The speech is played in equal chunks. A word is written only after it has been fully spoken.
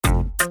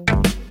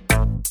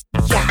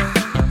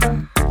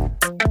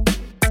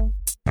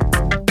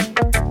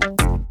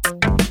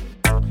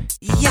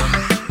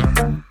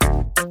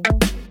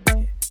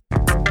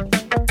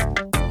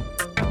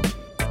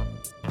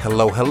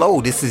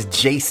Hello, this is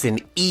Jason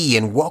E.,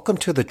 and welcome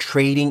to the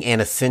Trading and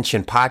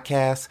Ascension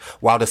podcast.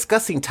 While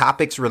discussing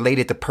topics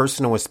related to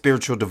personal and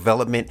spiritual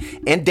development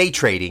and day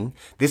trading,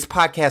 this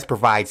podcast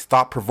provides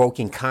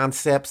thought-provoking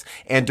concepts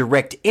and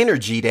direct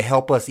energy to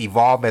help us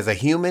evolve as a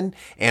human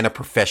and a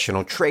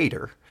professional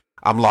trader.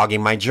 I'm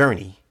logging my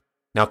journey.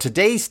 Now,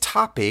 today's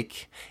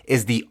topic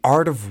is the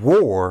art of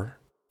war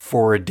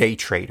for a day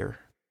trader.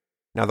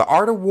 Now, the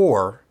art of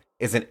war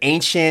is an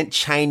ancient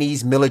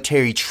Chinese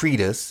military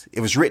treatise.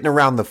 It was written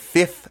around the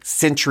 5th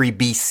century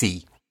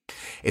BC.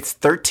 It's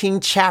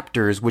 13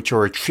 chapters which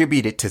are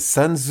attributed to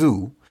Sun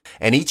Tzu,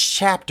 and each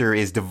chapter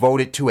is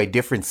devoted to a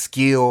different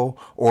skill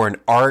or an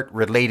art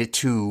related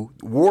to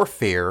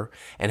warfare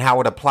and how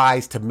it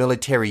applies to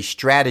military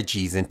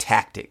strategies and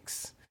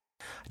tactics.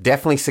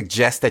 Definitely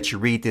suggest that you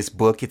read this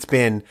book. It's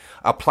been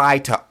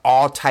applied to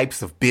all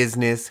types of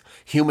business,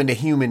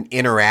 human-to-human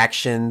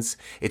interactions.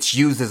 It's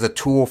used as a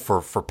tool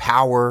for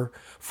power,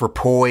 for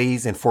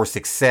poise, and for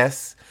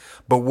success.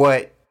 But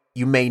what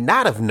you may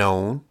not have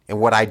known,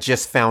 and what I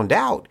just found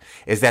out,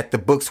 is that the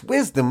book's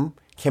wisdom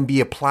can be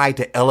applied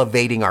to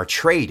elevating our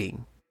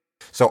trading.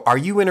 So are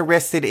you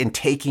interested in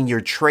taking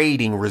your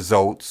trading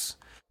results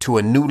to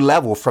a new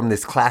level from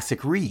this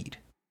classic read?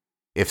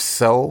 If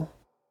so,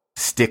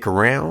 stick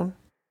around.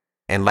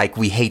 And like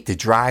we hate to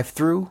drive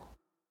through,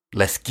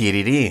 let's get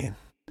it in.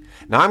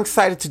 Now, I'm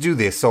excited to do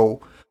this.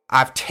 So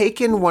I've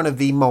taken one of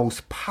the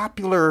most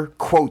popular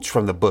quotes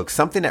from the book,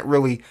 something that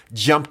really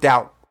jumped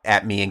out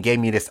at me and gave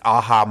me this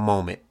aha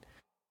moment.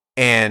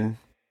 And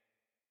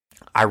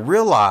I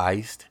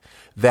realized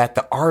that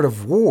the art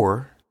of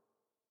war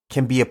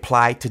can be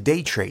applied to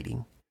day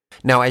trading.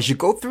 Now, as you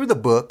go through the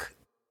book,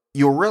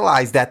 you'll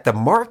realize that the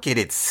market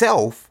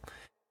itself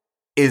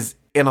is,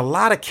 in a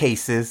lot of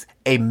cases,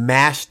 a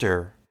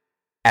master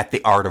at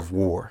the art of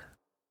war.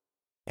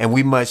 And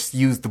we must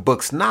use the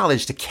book's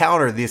knowledge to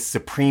counter this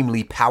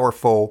supremely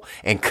powerful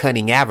and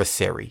cunning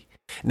adversary.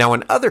 Now,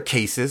 in other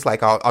cases,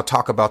 like I'll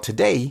talk about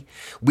today,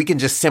 we can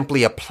just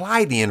simply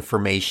apply the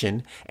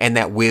information and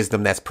that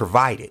wisdom that's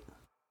provided.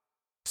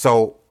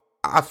 So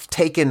I've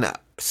taken a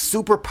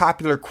super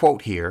popular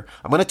quote here.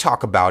 I'm going to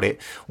talk about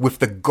it with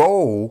the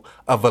goal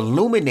of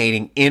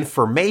illuminating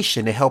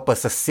information to help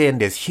us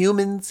ascend as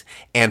humans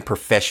and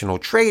professional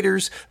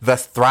traders,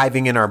 thus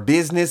thriving in our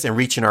business and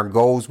reaching our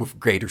goals with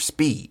greater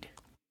speed.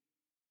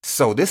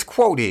 So this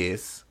quote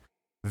is,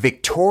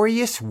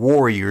 "Victorious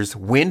warriors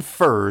win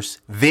first,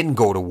 then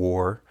go to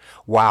war,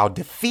 while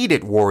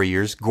defeated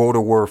warriors go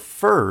to war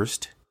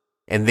first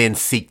and then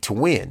seek to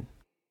win."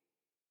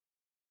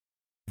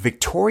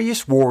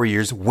 Victorious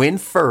warriors win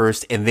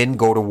first and then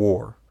go to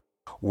war,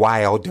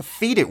 while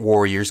defeated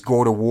warriors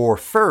go to war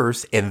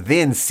first and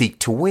then seek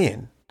to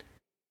win.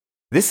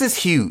 This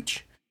is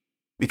huge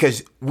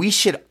because we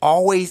should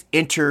always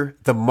enter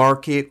the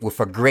market with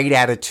a great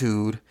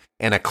attitude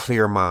and a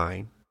clear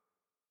mind.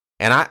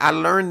 And I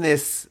learned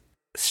this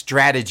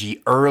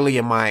strategy early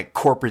in my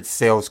corporate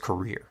sales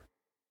career.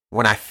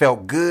 When I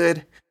felt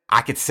good,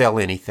 I could sell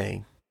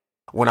anything.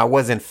 When I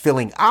wasn't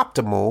feeling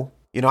optimal,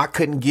 I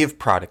couldn't give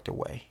product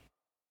away.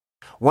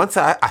 Once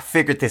I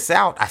figured this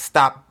out, I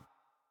stopped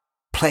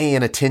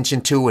paying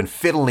attention to and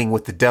fiddling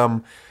with the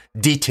dumb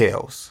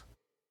details,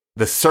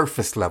 the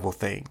surface level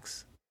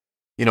things.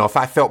 If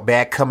I felt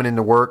bad coming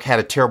into work, had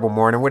a terrible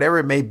morning, whatever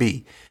it may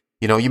be,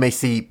 you may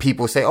see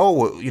people say,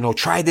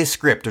 try this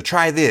script or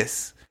try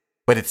this,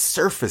 but it's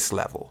surface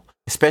level,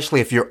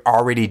 especially if you're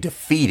already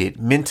defeated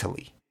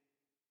mentally,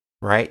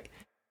 right?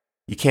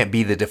 You can't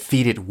be the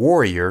defeated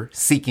warrior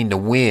seeking to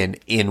win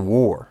in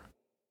war.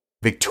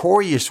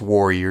 Victorious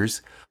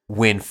warriors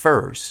win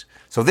first.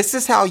 So this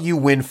is how you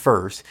win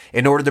first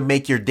in order to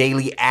make your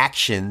daily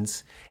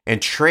actions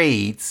and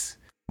trades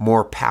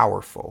more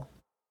powerful.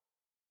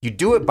 You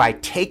do it by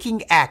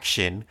taking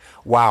action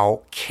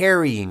while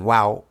carrying,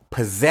 while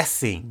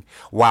possessing,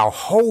 while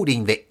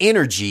holding the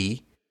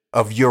energy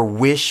of your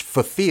wish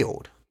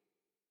fulfilled.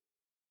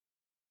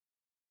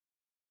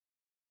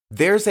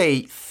 There's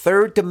a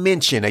third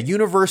dimension, a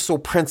universal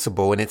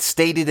principle, and it's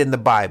stated in the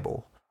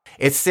Bible.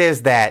 It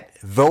says that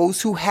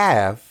those who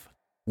have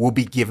will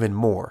be given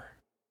more.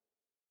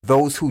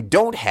 Those who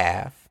don't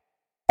have,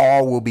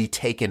 all will be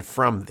taken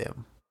from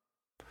them.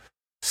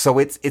 So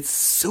it's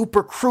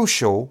super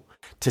crucial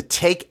to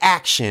take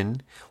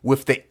action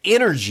with the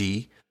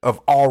energy of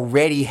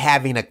already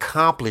having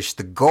accomplished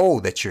the goal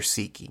that you're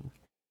seeking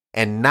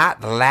and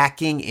not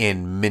lacking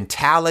in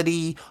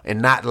mentality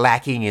and not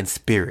lacking in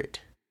spirit.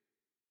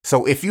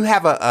 So if you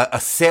have a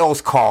sales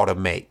call to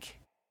make,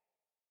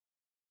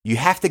 you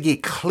have to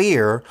get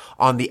clear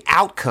on the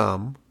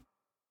outcome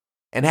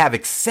and have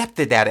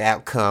accepted that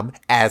outcome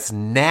as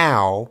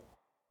now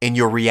in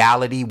your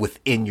reality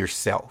within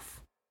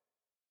yourself.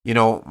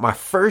 My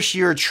first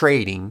year of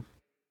trading,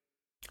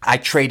 I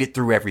traded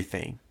through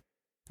everything.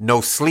 No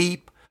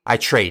sleep, I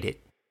traded.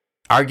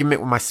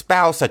 Argument with my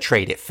spouse, I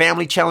traded.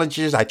 Family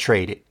challenges, I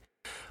traded.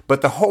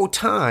 But the whole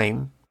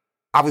time,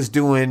 I was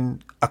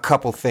doing a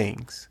couple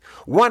things.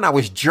 One, I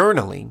was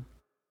journaling.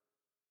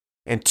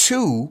 And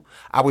two,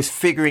 I was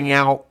figuring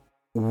out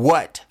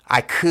what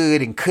I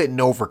could and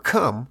couldn't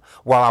overcome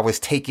while I was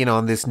taking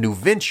on this new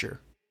venture.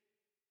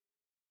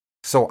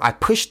 So I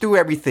pushed through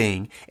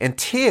everything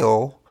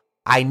until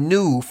I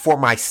knew for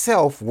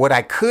myself what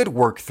I could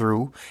work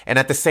through. And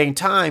at the same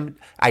time,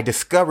 I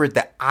discovered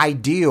the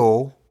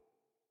ideal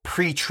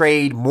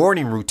pre-trade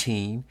morning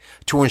routine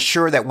to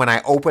ensure that when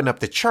I open up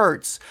the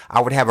charts,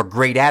 I would have a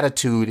great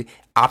attitude,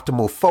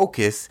 optimal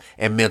focus,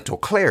 and mental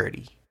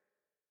clarity.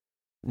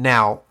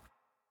 Now,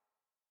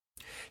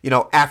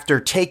 after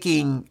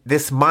taking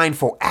this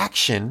mindful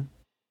action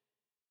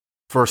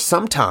for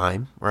some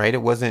time, right?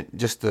 It wasn't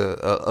just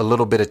a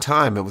little bit of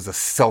time. It was a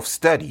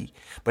self-study.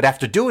 But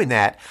after doing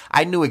that,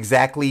 I knew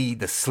exactly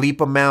the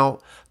sleep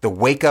amount, the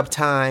wake up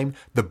time,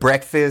 the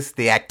breakfast,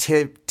 the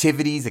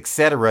activities,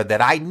 etc.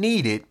 that I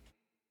needed.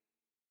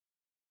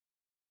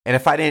 And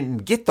if I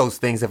didn't get those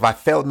things, if I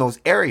failed in those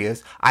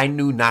areas, I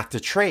knew not to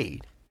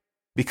trade.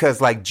 Because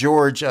like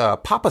George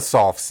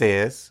Papasov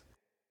says,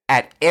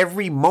 at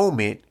every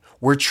moment,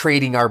 we're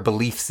trading our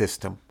belief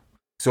system.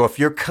 So if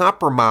you're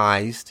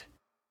compromised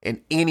in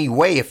any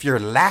way, if you're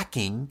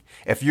lacking,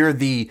 if you're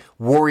the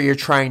warrior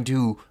trying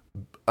to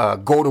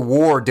go to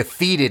war,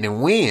 defeated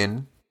and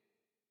win,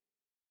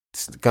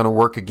 it's going to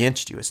work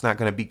against you. It's not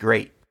going to be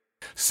great.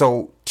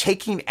 So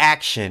taking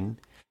action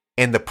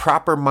in the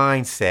proper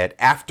mindset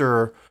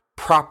after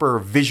proper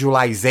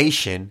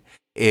visualization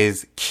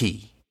is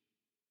key.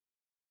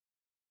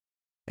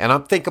 And I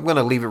think I'm going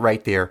to leave it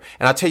right there.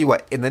 And I'll tell you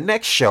what, in the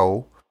next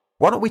show,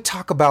 why don't we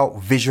talk about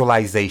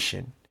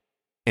visualization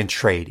in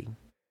trading?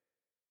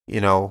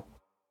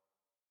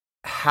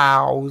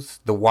 Hows,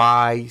 the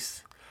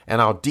whys,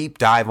 and I'll deep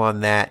dive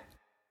on that.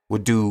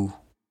 We'll do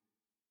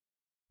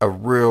a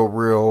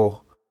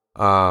real,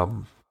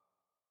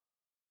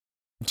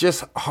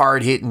 just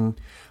hard-hitting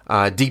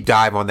deep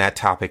dive on that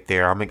topic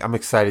there. I'm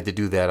excited to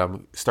do that.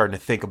 I'm starting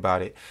to think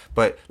about it.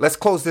 But let's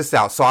close this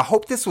out. So I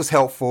hope this was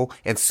helpful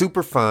and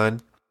super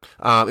fun.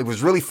 It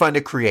was really fun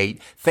to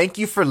create. Thank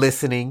you for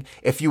listening.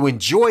 If you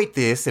enjoyed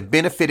this and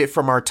benefited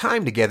from our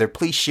time together,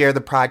 please share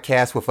the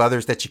podcast with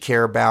others that you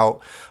care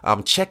about.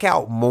 Check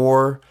out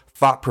more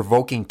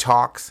thought-provoking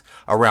talks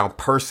around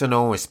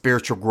personal and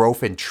spiritual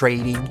growth and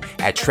trading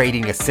at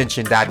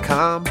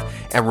tradingascension.com.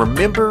 And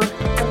remember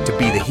to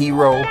be the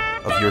hero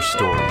of your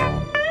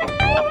story.